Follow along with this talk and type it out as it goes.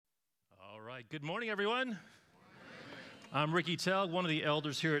right, good morning, everyone. I'm Ricky Tell, one of the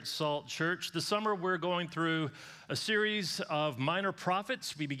elders here at Salt Church. This summer, we're going through a series of minor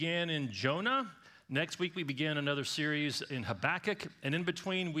prophets. We began in Jonah. Next week, we begin another series in Habakkuk. And in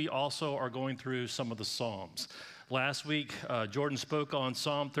between, we also are going through some of the Psalms. Last week, Jordan spoke on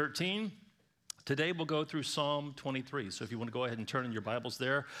Psalm 13. Today, we'll go through Psalm 23. So if you want to go ahead and turn in your Bibles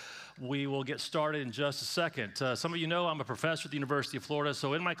there, we will get started in just a second. Some of you know I'm a professor at the University of Florida,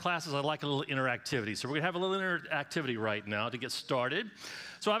 so in my classes, I like a little interactivity. So we're going to have a little interactivity right now to get started.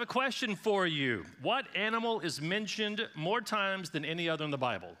 So I have a question for you. What animal is mentioned more times than any other in the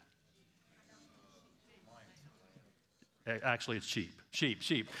Bible? Actually, it's sheep.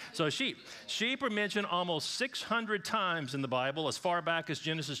 Sheep. So sheep. Sheep are mentioned almost 600 times in the Bible, as far back as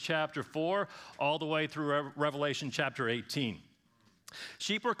Genesis chapter 4, all the way through Revelation chapter 18.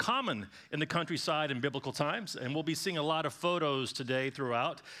 Sheep were common in the countryside in biblical times, and we'll be seeing a lot of photos today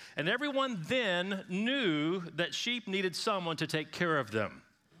throughout. And everyone then knew that sheep needed someone to take care of them,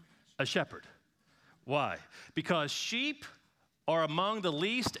 a shepherd. Why? Because sheep are among the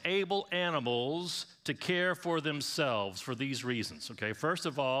least able animals to care for themselves for these reasons, okay? First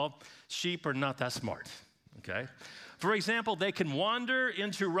of all, sheep are not that smart, okay? For example, they can wander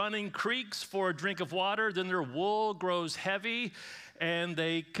into running creeks for a drink of water, then their wool grows heavy, and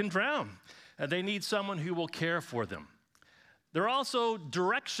they can drown. And they need someone who will care for them. They're also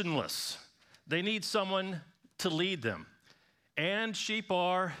directionless. They need someone to lead them. And sheep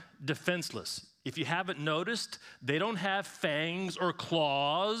are defenseless. If you haven't noticed, they don't have fangs or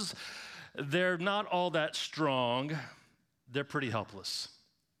claws. They're not all that strong. They're pretty helpless.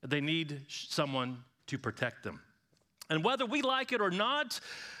 They need someone to protect them. And whether we like it or not,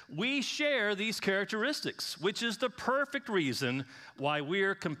 we share these characteristics, which is the perfect reason why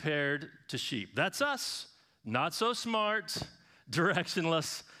we're compared to sheep. That's us, not so smart,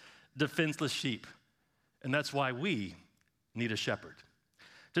 directionless, defenseless sheep. And that's why we need a shepherd.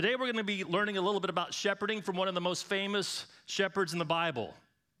 Today, we're going to be learning a little bit about shepherding from one of the most famous shepherds in the Bible,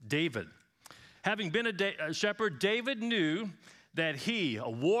 David. Having been a shepherd, David knew that he, a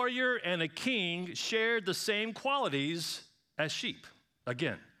warrior and a king, shared the same qualities as sheep.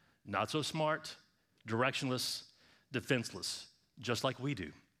 Again, not so smart, directionless, defenseless, just like we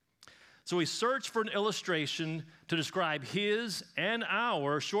do. So he searched for an illustration to describe his and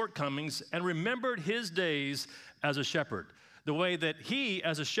our shortcomings and remembered his days as a shepherd. The way that he,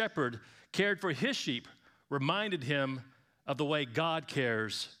 as a shepherd, cared for his sheep reminded him of the way God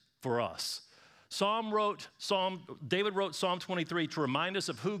cares for us. David wrote Psalm 23 to remind us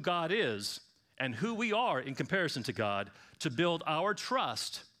of who God is and who we are in comparison to God, to build our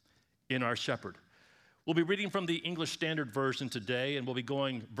trust in our shepherd. We'll be reading from the English Standard Version today, and we'll be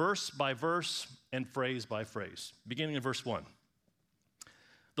going verse by verse and phrase by phrase. Beginning in verse 1.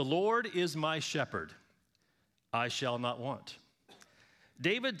 The Lord is my shepherd, I shall not want.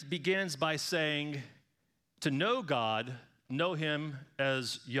 David begins by saying, to know God, know him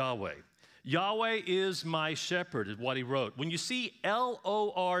as Yahweh. Yahweh is my shepherd, is what he wrote. When you see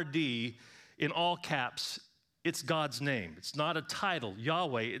L-O-R-D in all caps, it's God's name. It's not a title,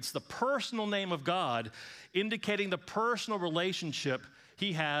 Yahweh. It's the personal name of God, indicating the personal relationship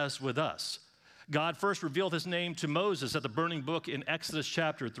he has with us. God first revealed his name to Moses at the burning book in Exodus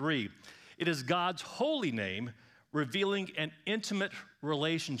chapter 3. It is God's holy name revealing an intimate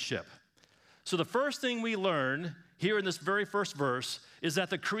relationship. So the first thing we learn here in this very first verse is that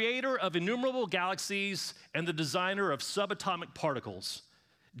the creator of innumerable galaxies and the designer of subatomic particles,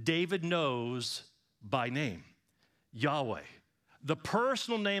 David knows by name, Yahweh, the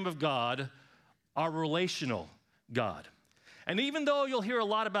personal name of God, our relational God. And even though you'll hear a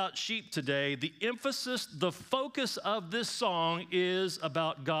lot about sheep today, the emphasis, the focus of this song is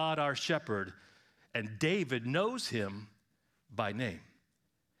about God, our shepherd, and David knows him by name.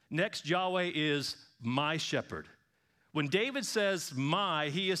 Next, Yahweh is my shepherd. When David says my,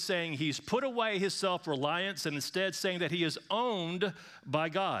 he is saying he's put away his self-reliance and instead saying that he is owned by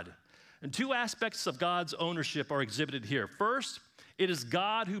God. And two aspects of God's ownership are exhibited here. First, it is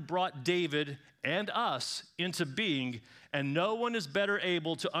God who brought David and us into being, and no one is better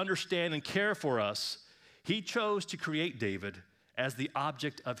able to understand and care for us. He chose to create David as the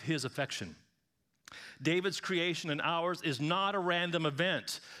object of his affection. David's creation and ours is not a random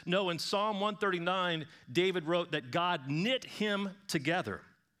event. No, in Psalm 139, David wrote that God knit him together.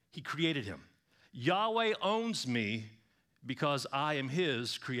 He created him. Yahweh owns me because I am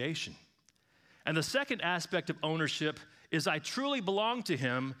his creation. And the second aspect of ownership is I truly belong to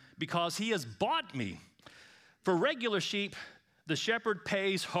him because he has bought me. For regular sheep, the shepherd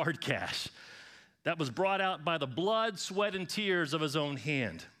pays hard cash. That was brought out by the blood, sweat, and tears of his own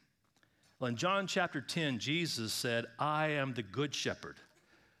hand. Well, in John chapter 10, Jesus said, I am the good shepherd.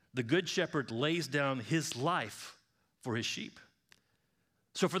 The good shepherd lays down his life for his sheep.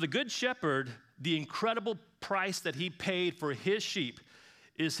 So for the good shepherd, the incredible price that he paid for his sheep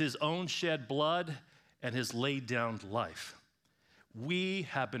is his own shed blood and his laid down life. We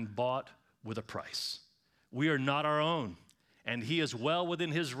have been bought with a price. We are not our own, and he is well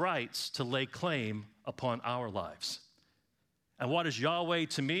within his rights to lay claim upon our lives. And what is Yahweh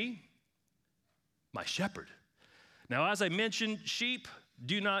to me? My shepherd. Now, as I mentioned, sheep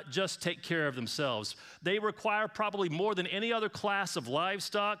do not just take care of themselves. They require, probably more than any other class of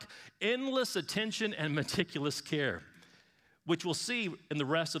livestock, endless attention and meticulous care, which we'll see in the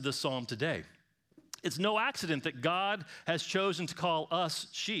rest of this psalm today. It's no accident that God has chosen to call us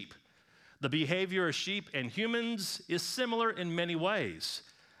sheep. The behavior of sheep and humans is similar in many ways.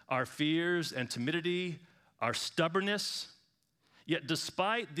 Our fears and timidity, our stubbornness. Yet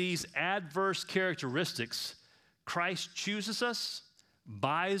despite these adverse characteristics, Christ chooses us,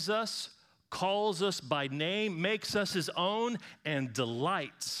 buys us, calls us by name, makes us his own, and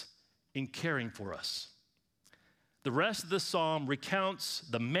delights in caring for us. The rest of the psalm recounts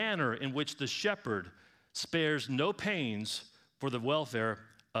the manner in which the shepherd spares no pains for the welfare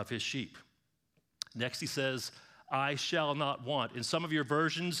of his sheep. Next he says, I shall not want. In some of your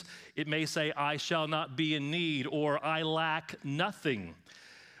versions, it may say, I shall not be in need, or I lack nothing.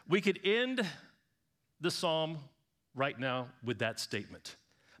 We could end the psalm right now with that statement.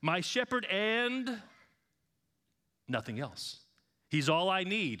 My shepherd and nothing else. He's all I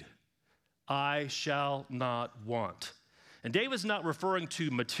need. I shall not want. And David's not referring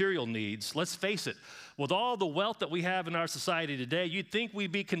to material needs. Let's face it, with all the wealth that we have in our society today, you'd think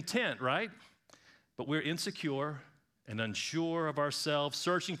we'd be content, right? But we're insecure and unsure of ourselves,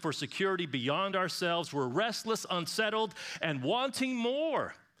 searching for security beyond ourselves. We're restless, unsettled, and wanting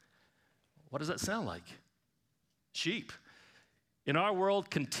more. What does that sound like? Sheep. In our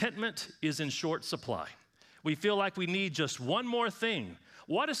world, contentment is in short supply. We feel like we need just one more thing.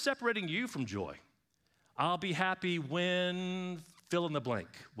 What is separating you from joy? I'll be happy when fill in the blank.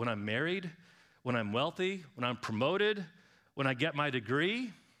 When I'm married, when I'm wealthy, when I'm promoted, when I get my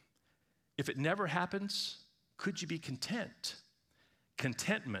degree. If it never happens, could you be content?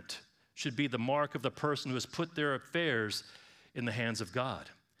 Contentment should be the mark of the person who has put their affairs in the hands of God.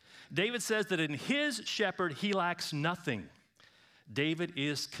 David says that in his shepherd, he lacks nothing. David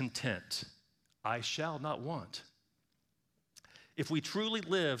is content. I shall not want. If we truly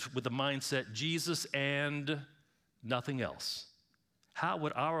lived with the mindset Jesus and nothing else, how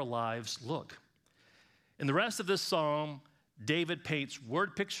would our lives look? In the rest of this psalm, David paints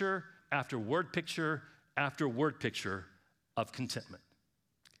word picture after word picture after word picture of contentment.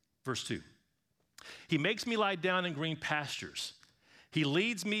 Verse 2, he makes me lie down in green pastures. He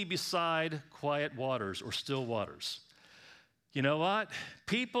leads me beside quiet waters or still waters. You know what?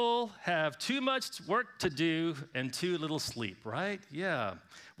 People have too much work to do and too little sleep, right? Yeah.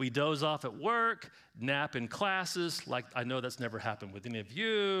 We doze off at work, nap in classes, like I know that's never happened with any of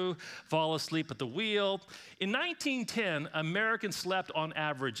you, fall asleep at the wheel. In 1910, Americans slept on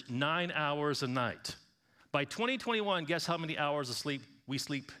average 9 hours a night. By 2021, guess how many hours of sleep we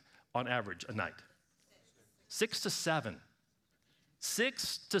sleep on average a night? 6 to 7.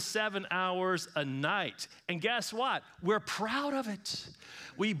 6 to 7 hours a night. And guess what? We're proud of it.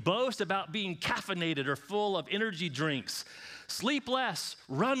 We boast about being caffeinated or full of energy drinks. Sleep less,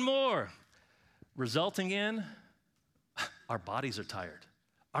 run more. Resulting in our bodies are tired.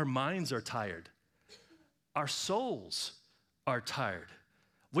 Our minds are tired. Our souls are tired.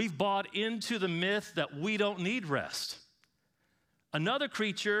 We've bought into the myth that we don't need rest. Another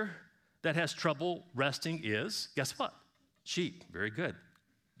creature that has trouble resting is, guess what? Sheep. Very good.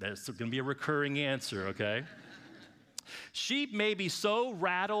 That's going to be a recurring answer, okay? Sheep may be so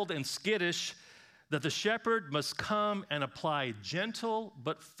rattled and skittish that the shepherd must come and apply gentle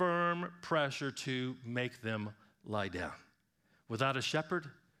but firm pressure to make them lie down. Without a shepherd,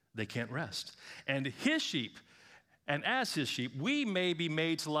 they can't rest. And his sheep, and as his sheep, we may be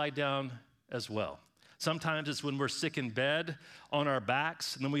made to lie down as well. Sometimes it's when we're sick in bed on our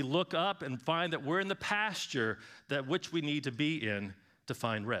backs, and then we look up and find that we're in the pasture that which we need to be in to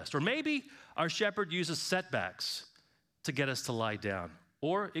find rest. Or maybe our shepherd uses setbacks to get us to lie down.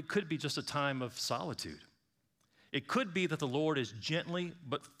 Or it could be just a time of solitude. It could be that the Lord is gently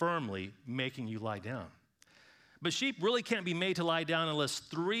but firmly making you lie down. But sheep really can't be made to lie down unless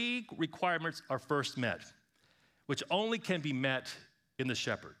 3 requirements are first met, which only can be met in the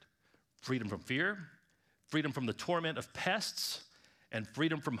shepherd: freedom from fear, freedom from the torment of pests, and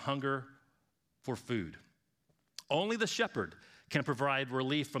freedom from hunger for food. Only the shepherd can provide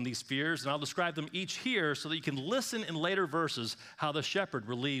relief from these fears, and I'll describe them each here so that you can listen in later verses how the shepherd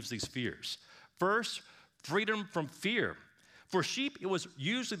relieves these fears. First, freedom from fear. For sheep, it was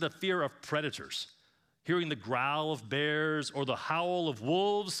usually the fear of predators. Hearing the growl of bears or the howl of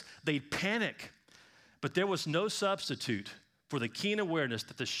wolves, they'd panic. But there was no substitute for the keen awareness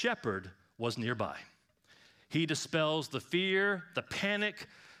that the shepherd was nearby. He dispels the fear, the panic,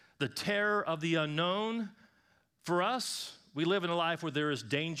 the terror of the unknown. For us, we live in a life where there is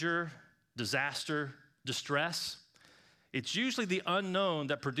danger, disaster, distress. It's usually the unknown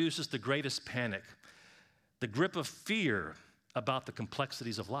that produces the greatest panic, the grip of fear about the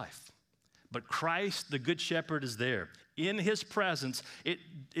complexities of life. But Christ, the Good Shepherd, is there. In his presence,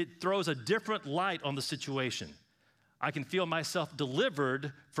 it throws a different light on the situation. I can feel myself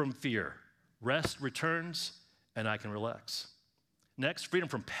delivered from fear. Rest returns, and I can relax. Next, freedom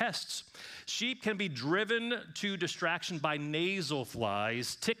from pests. Sheep can be driven to distraction by nasal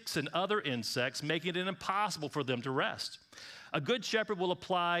flies, ticks, and other insects, making it impossible for them to rest. A good shepherd will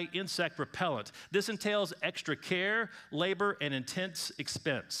apply insect repellent. This entails extra care, labor, and intense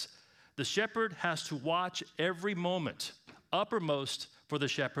expense. The shepherd has to watch every moment. Uppermost for the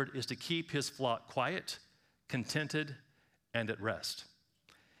shepherd is to keep his flock quiet, contented, and at rest.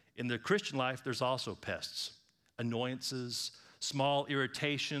 In the Christian life, there's also pests, annoyances, small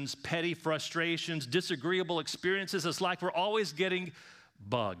irritations, petty frustrations, disagreeable experiences. It's like we're always getting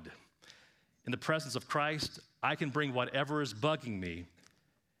bugged. In the presence of Christ, I can bring whatever is bugging me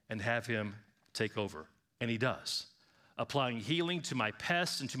and have him take over. And he does, applying healing to my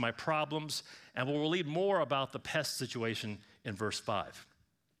pests and to my problems. And we'll read more about the pest situation in verse 5.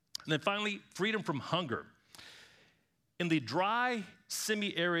 And then finally, freedom from hunger. In the dry,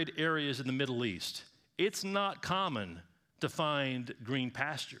 semi-arid areas in the Middle East, it's not common to find green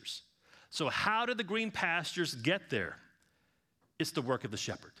pastures. So how did the green pastures get there? It's the work of the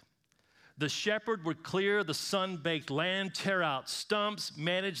shepherd. The shepherd would clear the sun-baked land, tear out stumps,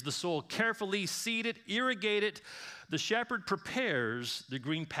 manage the soil carefully, seed it, irrigate it. The shepherd prepares the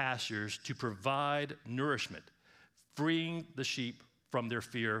green pastures to provide nourishment, freeing the sheep from their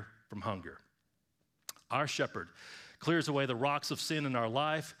fear from hunger. Our shepherd clears away the rocks of sin in our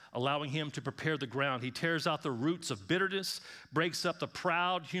life, allowing him to prepare the ground. He tears out the roots of bitterness, breaks up the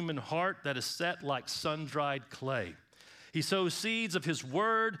proud human heart that is set like sun-dried clay. He sows seeds of his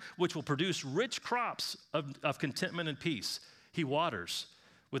word, which will produce rich crops of contentment and peace. He waters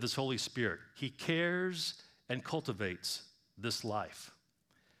with his Holy Spirit. He cares and cultivates this life.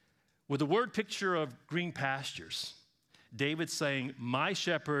 With the word picture of green pastures, David's saying, my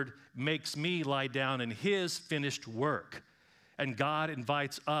shepherd makes me lie down in his finished work. And God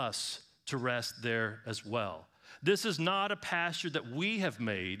invites us to rest there as well. This is not a pasture that we have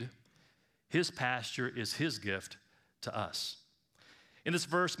made. His pasture is his gift to us. In this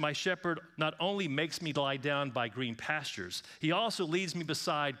verse, my shepherd not only makes me lie down by green pastures, he also leads me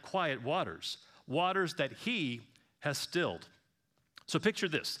beside quiet waters, waters that he has stilled. So picture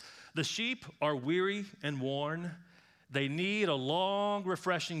this. The sheep are weary and worn. They need a long,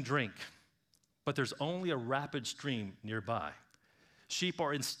 refreshing drink, but there's only a rapid stream nearby. Sheep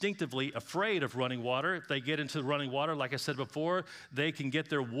are instinctively afraid of running water. If they get into running water, like I said before, they can get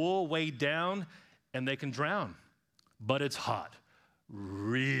their wool weighed down and they can drown. But it's hot,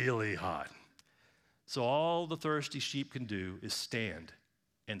 really hot. So all the thirsty sheep can do is stand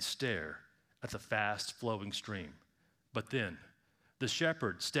and stare at the fast-flowing stream. But then the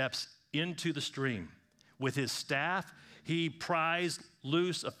shepherd steps into the stream. With his staff, he pries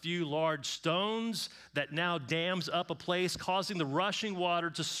loose a few large stones that now dams up a place, causing the rushing water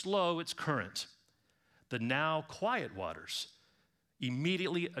to slow its current. The now quiet waters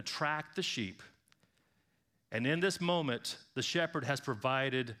immediately attract the sheep. And in this moment, the shepherd has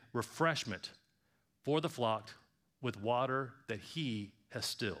provided refreshment for the flock with water that he has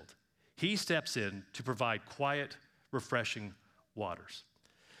stilled. He steps in to provide quiet, refreshing waters.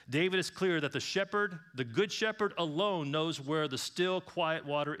 David is clear that the shepherd, the good shepherd alone, knows where the still, quiet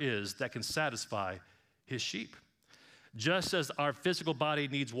water is that can satisfy his sheep. Just as our physical body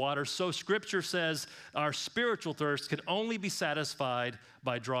needs water, so Scripture says our spiritual thirst can only be satisfied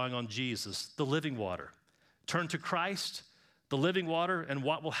by drawing on Jesus, the living water. Turn to Christ, the living water, and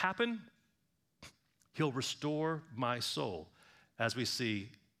what will happen? He'll restore my soul, as we see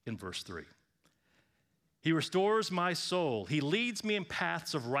in verse 3. He restores my soul. He leads me in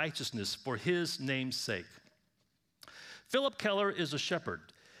paths of righteousness for his name's sake. Philip Keller is a shepherd.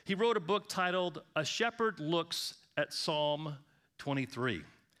 He wrote a book titled A Shepherd Looks at Psalm 23.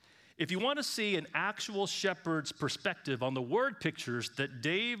 If you want to see an actual shepherd's perspective on the word pictures that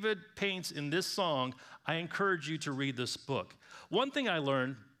David paints in this song, I encourage you to read this book. One thing I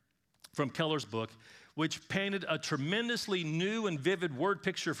learned from Keller's book, which painted a tremendously new and vivid word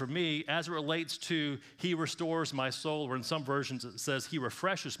picture for me as it relates to he restores my soul, or in some versions it says he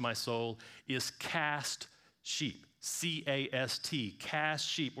refreshes my soul, is cast sheep, C-A-S-T, cast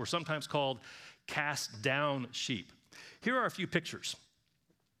sheep, or sometimes called cast down sheep. Here are a few pictures.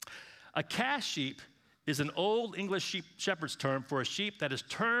 A cast sheep is an old English shepherd's term for a sheep that is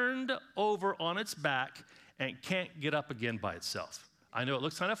turned over on its back and can't get up again by itself. I know it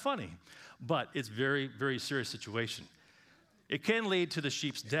looks kind of funny, but it's a very, very serious situation. It can lead to the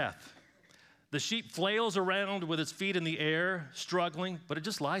sheep's death. The sheep flails around with its feet in the air, struggling, but it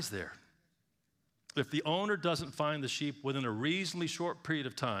just lies there. If the owner doesn't find the sheep within a reasonably short period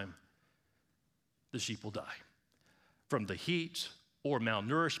of time, the sheep will die from the heat or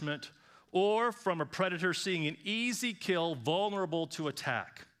malnourishment or from a predator seeing an easy kill vulnerable to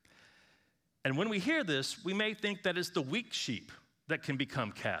attack. And when we hear this, we may think that it's the weak sheep that can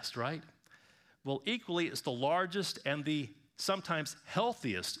become cast, right? Well, equally, it's the largest and the sometimes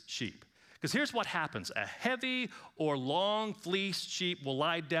healthiest sheep. Because here's what happens. A heavy or long fleeced sheep will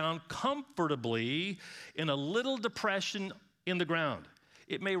lie down comfortably in a little depression in the ground.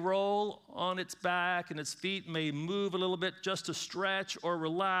 It may roll on its back and its feet may move a little bit just to stretch or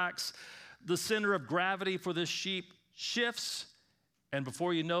relax. The center of gravity for this sheep shifts, and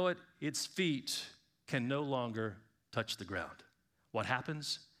before you know it, its feet can no longer touch the ground. What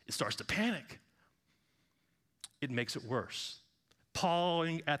happens? It starts to panic. It makes it worse,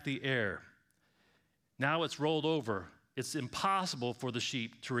 pawing at the air. Now it's rolled over. It's impossible for the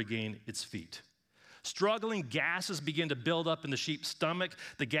sheep to regain its feet. Struggling gases begin to build up in the sheep's stomach.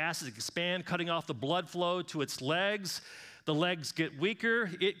 The gases expand, cutting off the blood flow to its legs. The legs get weaker.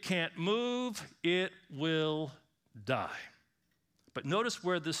 It can't move. It will die. But notice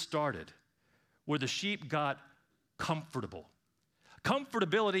where this started, where the sheep got comfortable.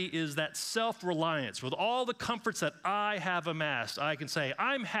 Comfortability is that self-reliance. With all the comforts that I have amassed, I can say,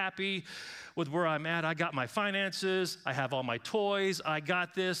 I'm happy with where I'm at. I got my finances. I have all my toys. I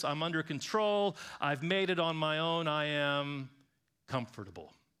got this. I'm under control. I've made it on my own. I am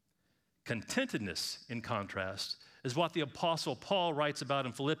comfortable. Contentedness, in contrast, is what the Apostle Paul writes about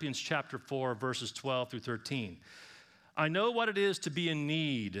in Philippians chapter 4, verses 12 through 13. I know what it is to be in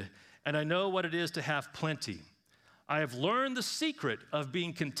need, and I know what it is to have plenty. I have learned the secret of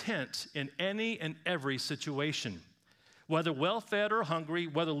being content in any and every situation, whether well-fed or hungry,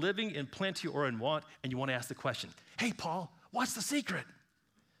 whether living in plenty or in want. And you want to ask the question, hey, Paul, what's the secret?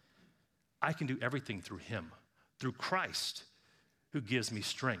 I can do everything through him, through Christ, who gives me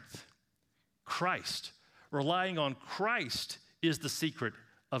strength. Christ, relying on Christ is the secret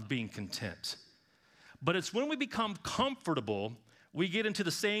of being content. But it's when we become comfortable, we get into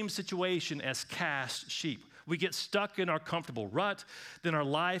the same situation as cast sheep. We get stuck in our comfortable rut, then our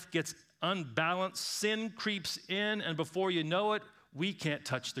life gets unbalanced, sin creeps in, and before you know it, we can't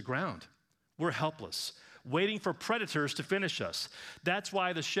touch the ground. We're helpless, waiting for predators to finish us. That's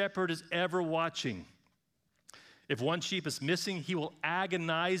why the shepherd is ever watching. If one sheep is missing, he will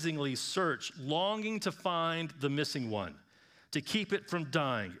agonizingly search, longing to find the missing one, to keep it from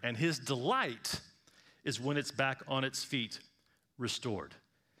dying, and his delight is when it's back on its feet, restored.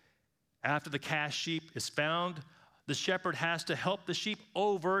 After the cast sheep is found, the shepherd has to help the sheep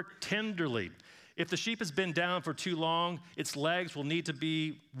over tenderly. If the sheep has been down for too long, its legs will need to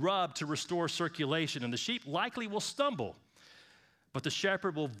be rubbed to restore circulation, and the sheep likely will stumble. But the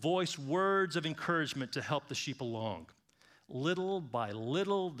shepherd will voice words of encouragement to help the sheep along. Little by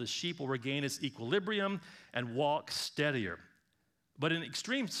little, the sheep will regain its equilibrium and walk steadier. But in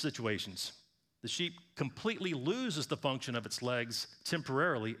extreme situations, the sheep completely loses the function of its legs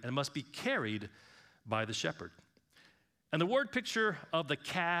temporarily and must be carried by the shepherd. And the word picture of the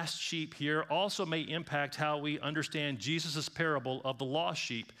cast sheep here also may impact how we understand Jesus' parable of the lost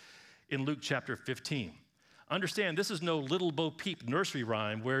sheep in Luke chapter 15. Understand, this is no Little Bo Peep nursery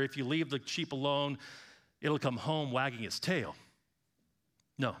rhyme where if you leave the sheep alone, it'll come home wagging its tail.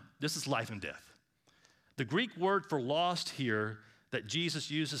 No, this is life and death. The Greek word for lost here that Jesus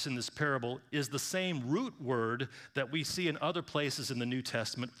uses in this parable is the same root word that we see in other places in the New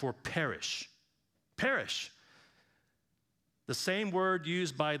Testament for perish. Perish. The same word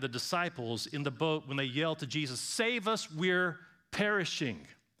used by the disciples in the boat when they yelled to Jesus, "Save us, we're perishing."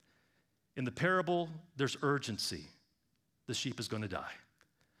 In the parable, there's urgency. The sheep is going to die.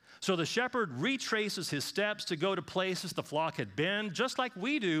 So the shepherd retraces his steps to go to places the flock had been, just like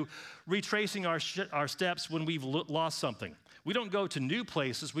we do, retracing our steps when we've lost something. We don't go to new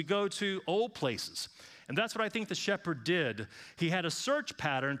places, we go to old places. And that's what I think the shepherd did. He had a search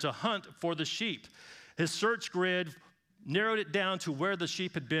pattern to hunt for the sheep. His search grid narrowed it down to where the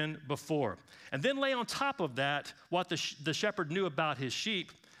sheep had been before. And then lay on top of that what the shepherd knew about his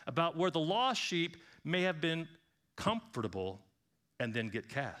sheep, about where the lost sheep may have been comfortable and then get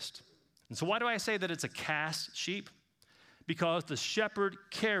cast. And so why do I say that it's a cast sheep? Because the shepherd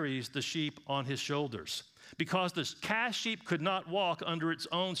carries the sheep on his shoulders. Because the cast sheep could not walk under its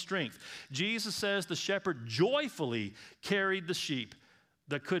own strength. Jesus says the shepherd joyfully carried the sheep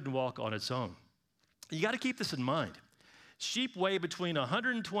that couldn't walk on its own. You got to keep this in mind. Sheep weigh between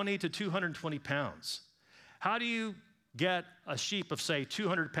 120 to 220 pounds. How do you get a sheep of, say,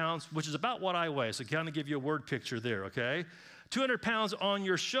 200 pounds, which is about what I weigh, so kind of give you a word picture there, okay? 200 pounds on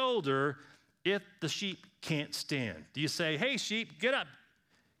your shoulder if the sheep can't stand. Do you say, hey, sheep, get up,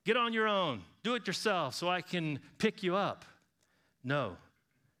 get on your own, do it yourself so I can pick you up? No.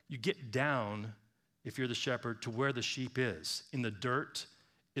 You get down, if you're the shepherd, to where the sheep is, in the dirt,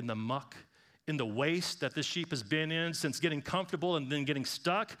 in the muck, in the waste that the sheep has been in since getting comfortable and then getting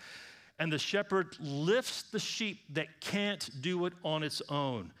stuck. And the shepherd lifts the sheep that can't do it on its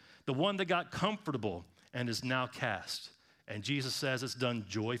own, the one that got comfortable and is now cast. And Jesus says it's done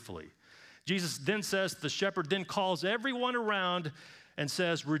joyfully. Jesus then says, the shepherd then calls everyone around and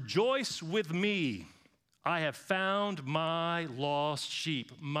says, rejoice with me. I have found my lost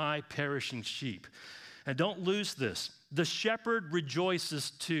sheep, my perishing sheep. And don't lose this. The shepherd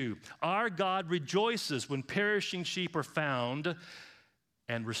rejoices too. Our God rejoices when perishing sheep are found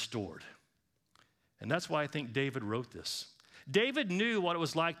and restored. And that's why I think David wrote this. David knew what it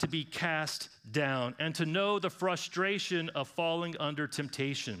was like to be cast down and to know the frustration of falling under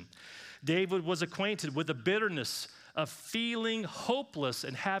temptation. David was acquainted with the bitterness of feeling hopeless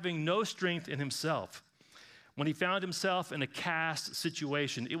and having no strength in himself. When he found himself in a cast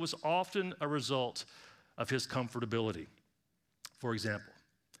situation, it was often a result of his comfortability. For example,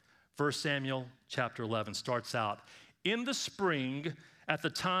 1 Samuel chapter 11 starts out, in the spring, at the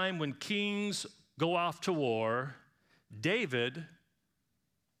time when kings go off to war, David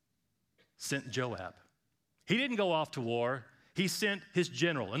sent Joab. He didn't go off to war. He sent his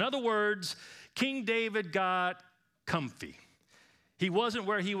general. In other words, King David got comfy. He wasn't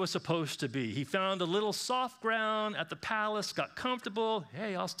where he was supposed to be. He found a little soft ground at the palace, got comfortable.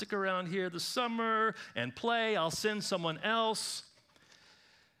 Hey, I'll stick around here this summer and play. I'll send someone else.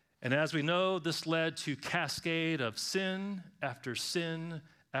 And as we know, this led to a cascade of sin after sin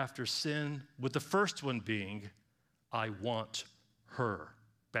after sin, with the first one being, I want her,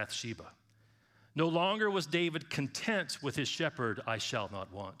 Bathsheba. No longer was David content with his shepherd, I shall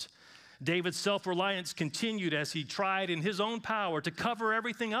not want. David's self-reliance continued as he tried in his own power to cover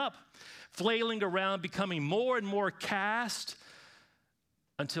everything up, flailing around, becoming more and more cast,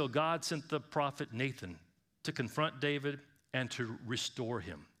 until God sent the prophet Nathan to confront David and to restore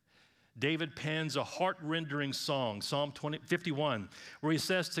him. David pens a heart-rending song, Psalm 51, where he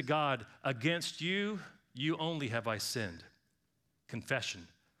says to God, against you, you only have I sinned. Confession,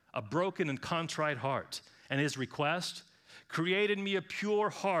 a broken and contrite heart. And his request, create in me a pure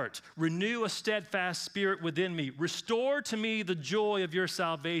heart, renew a steadfast spirit within me, restore to me the joy of your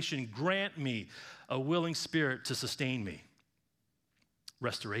salvation, grant me a willing spirit to sustain me.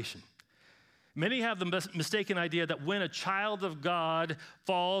 Restoration. Many have the mistaken idea that when a child of God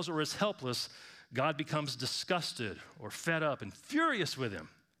falls or is helpless, God becomes disgusted or fed up and furious with him.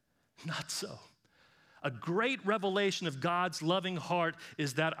 Not so. A great revelation of God's loving heart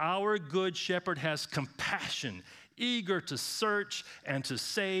is that our good shepherd has compassion, eager to search and to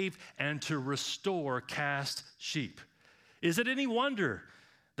save and to restore cast sheep. Is it any wonder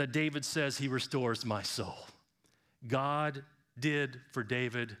that David says he restores my soul? God did for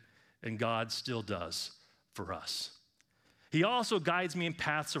David, and God still does for us. He also guides me in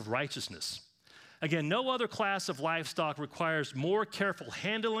paths of righteousness. Again, no other class of livestock requires more careful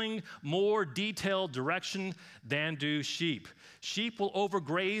handling, more detailed direction than do sheep. Sheep will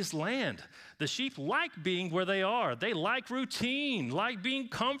overgraze land. The sheep like being where they are. They like routine, like being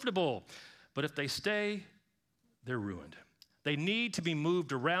comfortable. But if they stay, they're ruined. They need to be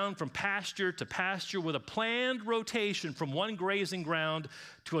moved around from pasture to pasture with a planned rotation from one grazing ground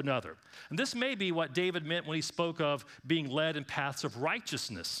to another. And this may be what David meant when he spoke of being led in paths of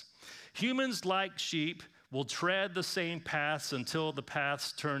righteousness. Humans, like sheep, will tread the same paths until the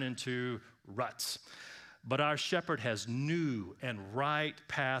paths turn into ruts. But our shepherd has new and right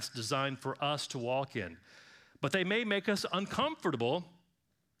paths designed for us to walk in. But they may make us uncomfortable,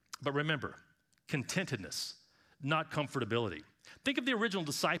 But remember, contentedness, not comfortability. Think of the original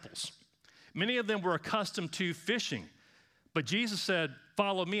disciples. Many of them were accustomed to fishing, but Jesus said,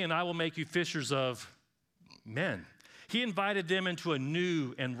 "Follow me and I will make you fishers of men." He invited them into a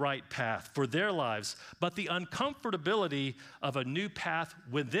new and right path for their lives, but the uncomfortability of a new path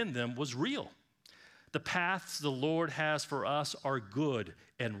within them was real. The paths the Lord has for us are good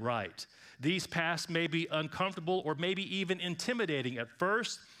and right. These paths may be uncomfortable or maybe even intimidating at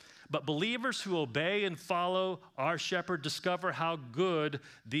first, but believers who obey and follow our shepherd discover how good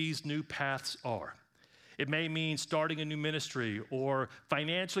these new paths are. It may mean starting a new ministry or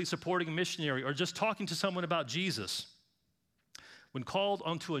financially supporting a missionary or just talking to someone about Jesus. When called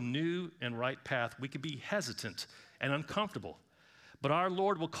onto a new and right path, we can be hesitant and uncomfortable. But our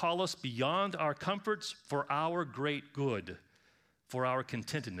Lord will call us beyond our comforts for our great good, for our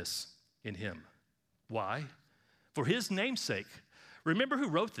contentedness in Him. Why? For His namesake. Remember who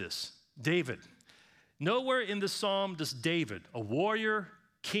wrote this? David. Nowhere in this psalm does David, a warrior,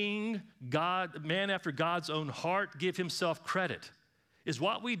 king, God, man after God's own heart, give himself credit. Is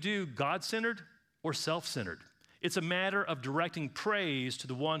what we do God-centered or self-centered? It's a matter of directing praise to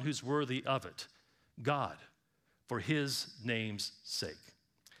the one who's worthy of it, God, for His name's sake.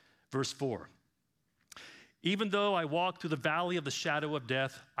 Verse 4, even though I walk through the valley of the shadow of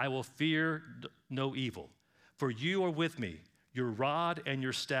death, I will fear no evil, for you are with me. Your rod and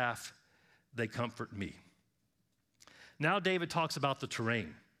your staff, they comfort me. Now David talks about the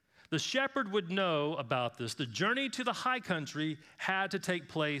terrain. The shepherd would know about this. The journey to the high country had to take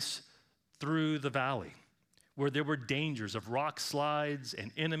place through the valley, where there were dangers of rock slides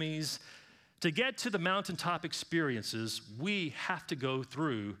and enemies. To get to the mountaintop experiences, we have to go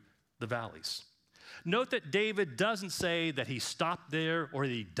through the valleys. Note that David doesn't say that he stopped there or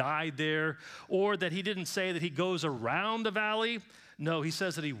that he died there or that he didn't say that he goes around the valley. No, he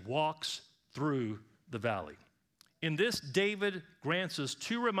says that he walks through the valley. In this, David grants us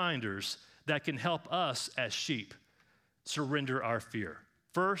two reminders that can help us as sheep surrender our fear.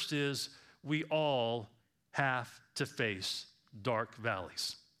 First is we all have to face dark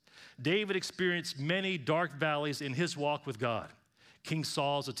valleys. David experienced many dark valleys in his walk with God. King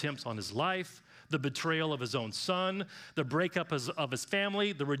Saul's attempts on his life, the betrayal of his own son, the breakup of his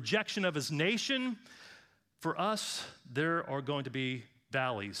family, the rejection of his nation. For us, there are going to be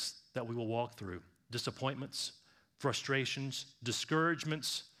valleys that we will walk through, disappointments, frustrations,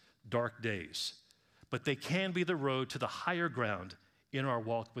 discouragements, dark days. But they can be the road to the higher ground in our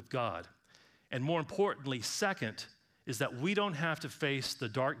walk with God. And more importantly, second, is that we don't have to face the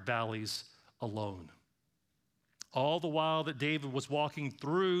dark valleys alone. All the while that David was walking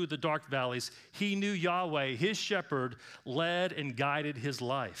through the dark valleys, he knew Yahweh, his shepherd, led and guided his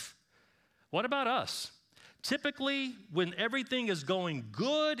life. What about us? Typically, when everything is going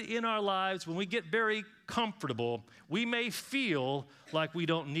good in our lives, when we get very comfortable, we may feel like we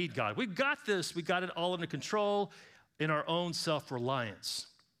don't need God. We've got this, we got it all under control in our own self-reliance.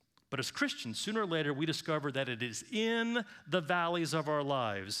 But as Christians, sooner or later, we discover that it is in the valleys of our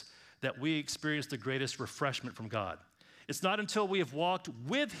lives that we experience the greatest refreshment from God. It's not until we have walked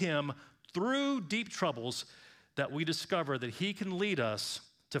with Him through deep troubles that we discover that He can lead us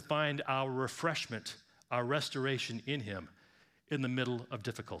to find our refreshment, our restoration in Him in the middle of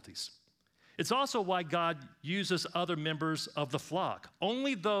difficulties. It's also why God uses other members of the flock.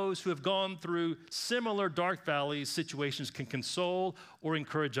 Only those who have gone through similar dark valley situations can console or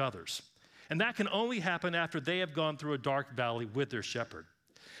encourage others. And that can only happen after they have gone through a dark valley with their shepherd.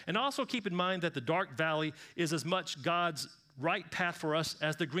 And also keep in mind that the dark valley is as much God's right path for us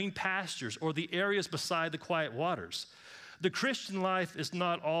as the green pastures or the areas beside the quiet waters. The Christian life is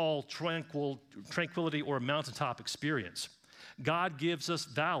not all tranquility or a mountaintop experience. God gives us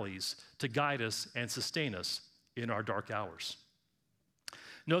valleys to guide us and sustain us in our dark hours.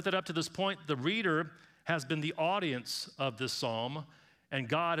 Note that up to this point, the reader has been the audience of this psalm, and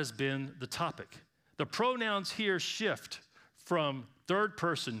God has been the topic. The pronouns here shift from third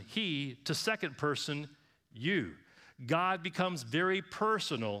person, he, to second person, you. God becomes very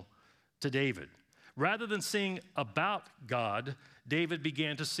personal to David. Rather than sing about God, David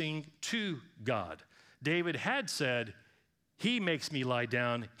began to sing to God. David had said, He makes me lie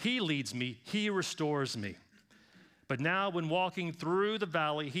down, He leads me, He restores me. But now when walking through the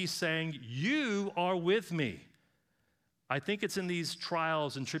valley, he's saying, you are with me. I think it's in these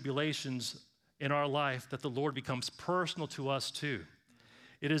trials and tribulations in our life that the Lord becomes personal to us too.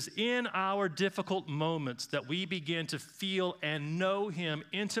 It is in our difficult moments that we begin to feel and know Him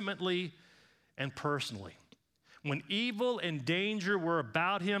intimately and personally. When evil and danger were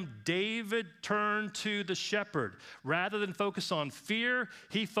about him, David turned to the shepherd. Rather than focus on fear,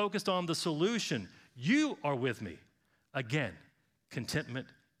 he focused on the solution. You are with me. Again, contentment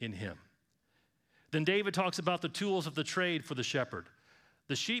in him. Then David talks about the tools of the trade for the shepherd.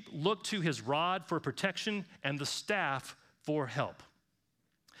 The sheep look to his rod for protection and the staff for help.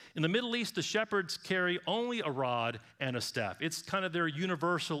 In the Middle East, the shepherds carry only a rod and a staff. It's kind of their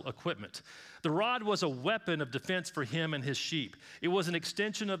universal equipment. The rod was a weapon of defense for him and his sheep. It was an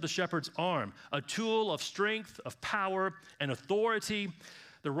extension of the shepherd's arm, a tool of strength, of power, and authority.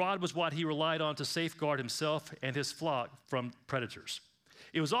 The rod was what he relied on to safeguard himself and his flock from predators.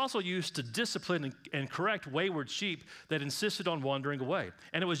 It was also used to discipline and correct wayward sheep that insisted on wandering away.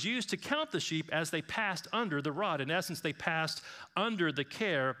 And it was used to count the sheep as they passed under the rod. In essence, they passed under the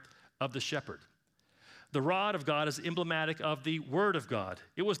care of the shepherd. The rod of God is emblematic of the Word of God.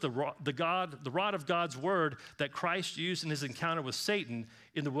 It was the rod of God's Word that Christ used in his encounter with Satan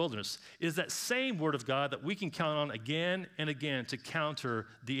in the wilderness. It is that same Word of God that we can count on again and again to counter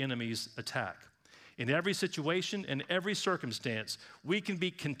the enemy's attack. In every situation, in every circumstance, we can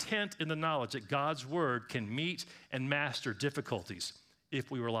be content in the knowledge that God's Word can meet and master difficulties if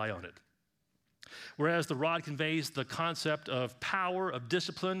we rely on it. Whereas the rod conveys the concept of power, of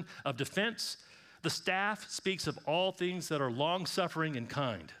discipline, of defense, the staff speaks of all things that are long-suffering and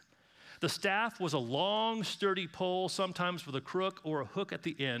kind. The staff was a long, sturdy pole, sometimes with a crook or a hook at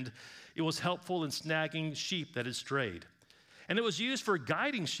the end. It was helpful in snagging sheep that had strayed. And it was used for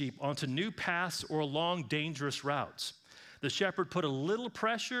guiding sheep onto new paths or along dangerous routes. The shepherd put a little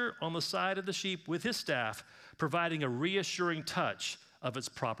pressure on the side of the sheep with his staff, providing a reassuring touch of its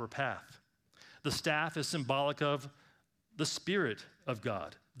proper path. The staff is symbolic of the Spirit of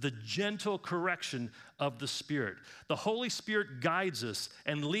God, the gentle correction of the Spirit. The Holy Spirit guides us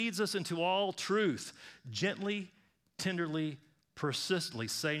and leads us into all truth, gently, tenderly, persistently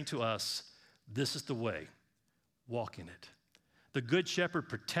saying to us, this is the way, walk in it. The Good Shepherd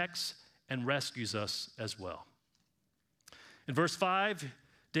protects and rescues us as well. In verse 5,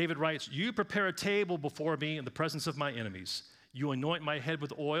 David writes, you prepare a table before me in the presence of my enemies. You anoint my head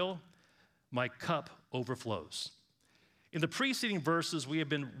with oil, my cup overflows. In the preceding verses, we have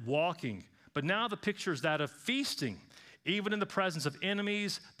been walking, but now the picture is that of feasting. Even in the presence of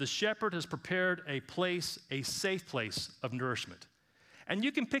enemies, the shepherd has prepared a place, a safe place of nourishment. And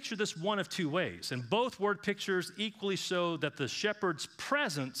you can picture this one of two ways, and both word pictures equally show that the shepherd's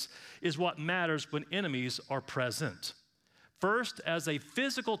presence is what matters when enemies are present. First, as a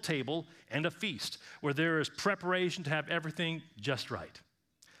physical table and a feast, where there is preparation to have everything just right.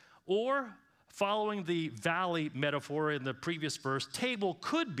 Or, following the valley metaphor in the previous verse, table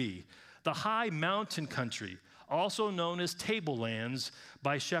could be the high mountain country, also known as tablelands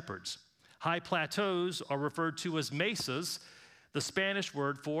by shepherds. High plateaus are referred to as mesas, the Spanish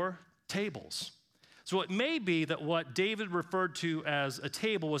word for tables. So it may be that what David referred to as a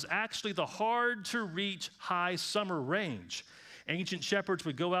table was actually the hard-to-reach high summer range. Ancient shepherds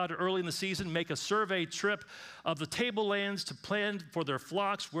would go out early in the season, make a survey trip of the tablelands to plan for their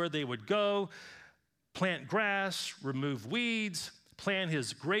flocks where they would go, plant grass, remove weeds, plan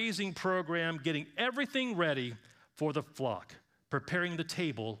his grazing program, getting everything ready for the flock, preparing the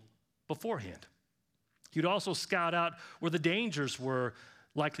table beforehand. He'd also scout out where the dangers were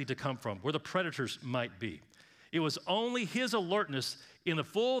likely to come from, where the predators might be. It was only his alertness in the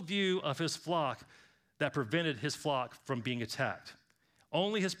full view of his flock that prevented his flock from being attacked.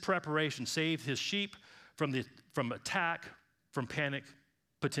 Only his preparation saved his sheep from attack, from panic,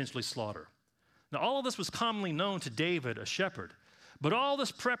 potentially slaughter. Now, all of this was commonly known to David, a shepherd, but all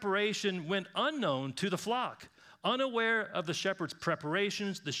this preparation went unknown to the flock. Unaware of the shepherd's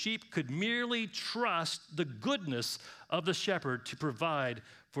preparations, the sheep could merely trust the goodness of the shepherd to provide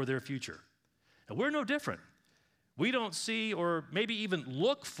for their future. And we're no different. We don't see or maybe even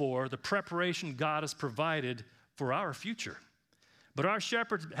look for the preparation God has provided for our future. But our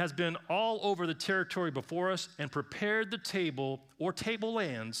shepherd has been all over the territory before us and prepared the table or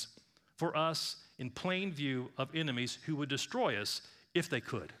tablelands for us in plain view of enemies who would destroy us if they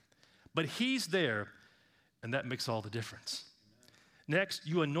could. But he's there, and that makes all the difference. Next,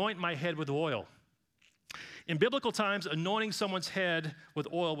 you anoint my head with oil. In biblical times, anointing someone's head with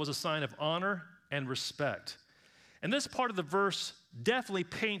oil was a sign of honor and respect. And this part of the verse definitely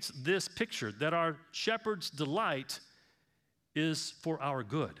paints this picture, that our shepherd's delight is for our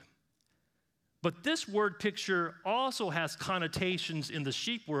good. But this word picture also has connotations in the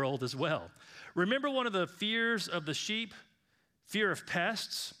sheep world as well. Remember one of the fears of the sheep? Fear of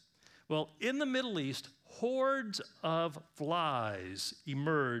pests? Well, in the Middle East, hordes of flies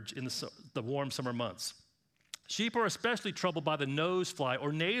emerge in the warm summer months. Sheep are especially troubled by the nose fly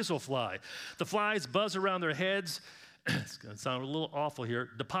or nasal fly. The flies buzz around their heads. It's going to sound a little awful here,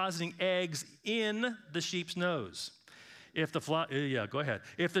 depositing eggs in the sheep's nose. If the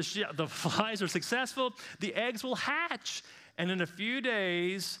the flies are successful, the eggs will hatch, and in a few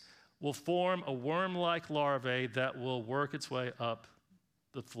days will form a worm-like larvae that will work its way up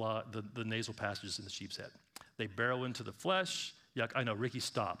the nasal passages in the sheep's head. They burrow into the flesh. Yuck, I know, Ricky,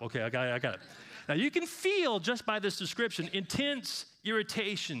 stop. Okay, I got it. Now, you can feel, just by this description, intense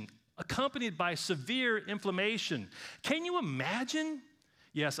irritation accompanied by severe inflammation. Can you imagine?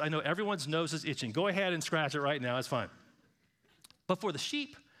 Yes, I know everyone's nose is itching. Go ahead and scratch it right now. It's fine. But for the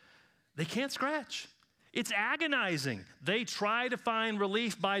sheep, they can't scratch. It's agonizing. They try to find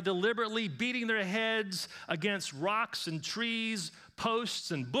relief by deliberately beating their heads against rocks and trees,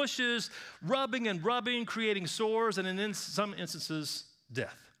 posts and bushes, rubbing, creating sores, and in some instances,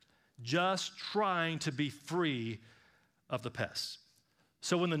 death. Just trying to be free of the pests.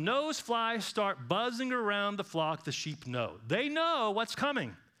 So when the nose flies start buzzing around the flock, the sheep know. They know what's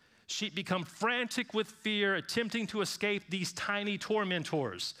coming. Sheep become frantic with fear, attempting to escape these tiny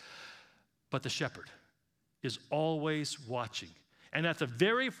tormentors. But the shepherd is always watching. And at the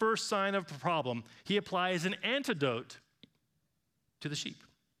very first sign of a problem, he applies an antidote to the sheep.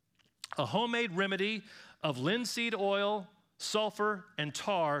 A homemade remedy of linseed oil, sulfur, and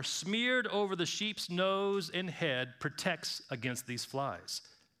tar smeared over the sheep's nose and head protects against these flies.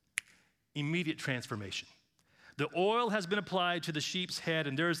 Immediate transformation. The oil has been applied to the sheep's head,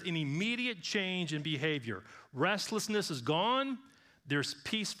 and there's an immediate change in behavior. Restlessness is gone. There's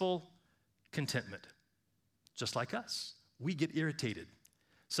peaceful contentment. Just like us, we get irritated.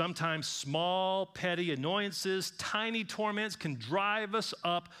 Sometimes small, petty annoyances, tiny torments can drive us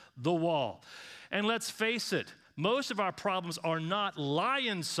up the wall. And let's face it, most of our problems are not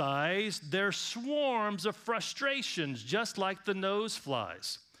lion-sized. They're swarms of frustrations, just like the nose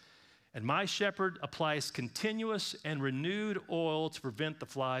flies. And my shepherd applies continuous and renewed oil to prevent the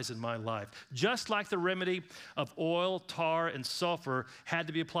flies in my life. Just like the remedy of oil, tar, and sulfur had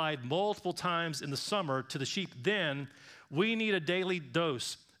to be applied multiple times in the summer to the sheep then, we need a daily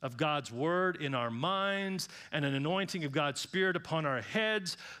dose of God's word in our minds and an anointing of God's Spirit upon our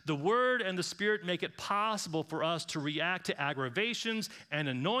heads. The word and the Spirit make it possible for us to react to aggravations and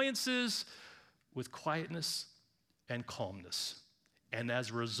annoyances with quietness and calmness. And as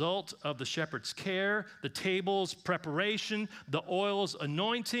a result of the shepherd's care, the table's preparation, the oil's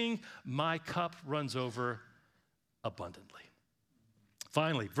anointing, my cup runs over abundantly.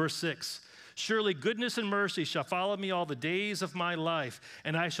 Finally, verse 6, surely goodness and mercy shall follow me all the days of my life,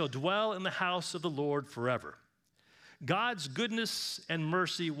 and I shall dwell in the house of the Lord forever. God's goodness and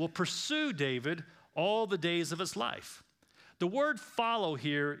mercy will pursue David all the days of his life. The word follow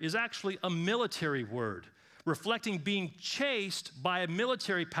here is actually a military word, reflecting being chased by a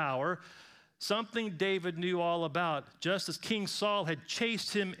military power, something David knew all about. Just as King Saul had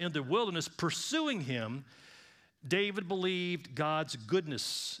chased him in the wilderness, pursuing him, David believed God's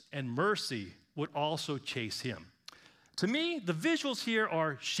goodness and mercy would also chase him. To me, the visuals here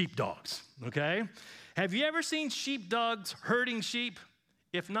are sheepdogs, okay? Have you ever seen sheepdogs herding sheep?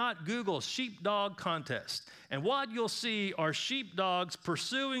 If not, Google sheepdog contest. And what you'll see are sheepdogs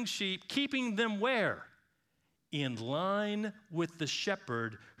pursuing sheep, keeping them where? In line with the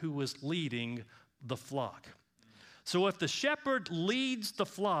shepherd who was leading the flock. So if the shepherd leads the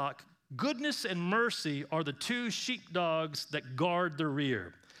flock, goodness and mercy are the two sheepdogs that guard the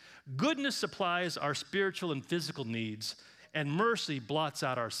rear. Goodness supplies our spiritual and physical needs, and mercy blots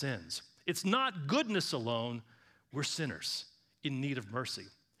out our sins. It's not goodness alone, we're sinners in need of mercy.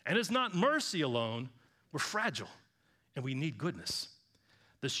 And it's not mercy alone, we're fragile, and we need goodness.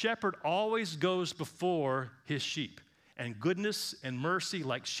 The shepherd always goes before his sheep, and goodness and mercy,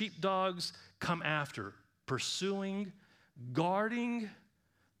 like sheepdogs, come after, pursuing, guarding,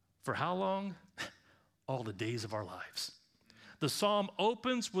 for how long? All the days of our lives. The psalm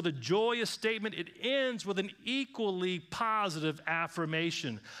opens with a joyous statement. It ends with an equally positive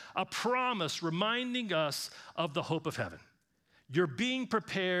affirmation, a promise reminding us of the hope of heaven. You're being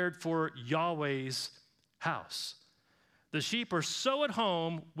prepared for Yahweh's house. The sheep are so at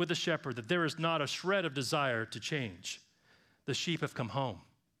home with the shepherd that there is not a shred of desire to change. The sheep have come home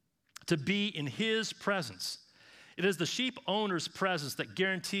to be in his presence. It is the sheep owner's presence that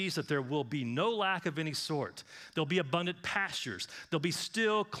guarantees that there will be no lack of any sort. There'll be abundant pastures. There'll be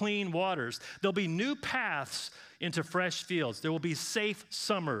still, clean waters. There'll be new paths into fresh fields. There will be safe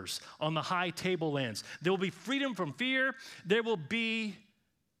summers on the high tablelands. There will be freedom from fear. There will be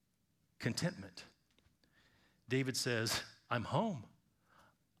contentment. David says, I'm home.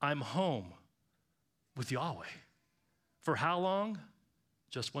 I'm home with Yahweh. For how long?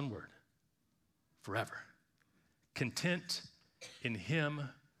 Just one word: forever. Content in him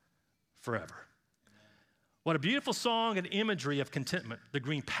forever. What a beautiful song and imagery of contentment. The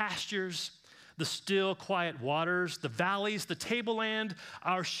green pastures, the still, quiet waters, the valleys, the tableland.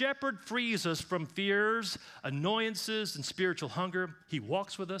 Our shepherd frees us from fears, annoyances, and spiritual hunger. He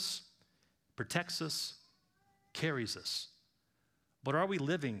walks with us, protects us, carries us. But are we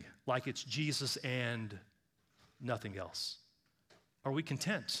living like it's Jesus and nothing else? Are we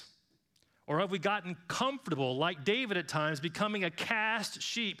content? Or have we gotten comfortable, like David at times, becoming a cast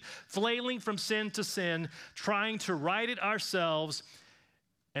sheep, flailing from sin to sin, trying to right it ourselves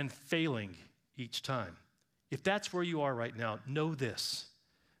and failing each time? If that's where you are right now, know this: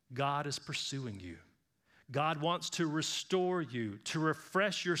 God is pursuing you. God wants to restore you, to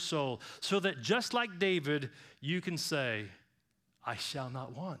refresh your soul, so that just like David, you can say, I shall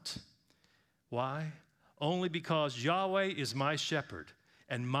not want. Why? Only because Yahweh is my shepherd,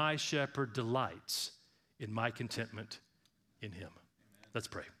 and my shepherd delights in my contentment in him. Amen. Let's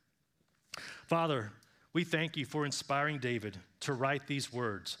pray. Father, we thank you for inspiring David to write these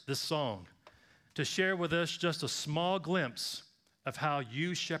words, this song, to share with us just a small glimpse of how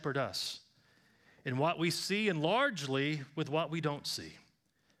you shepherd us in what we see and largely with what we don't see.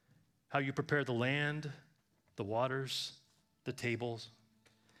 How you prepare the land, the waters, the tables,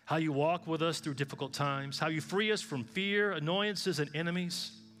 how you walk with us through difficult times, how you free us from fear, annoyances, and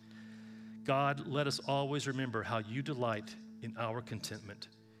enemies. God, let us always remember how you delight in our contentment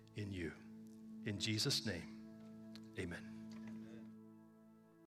in you. In Jesus' name, amen.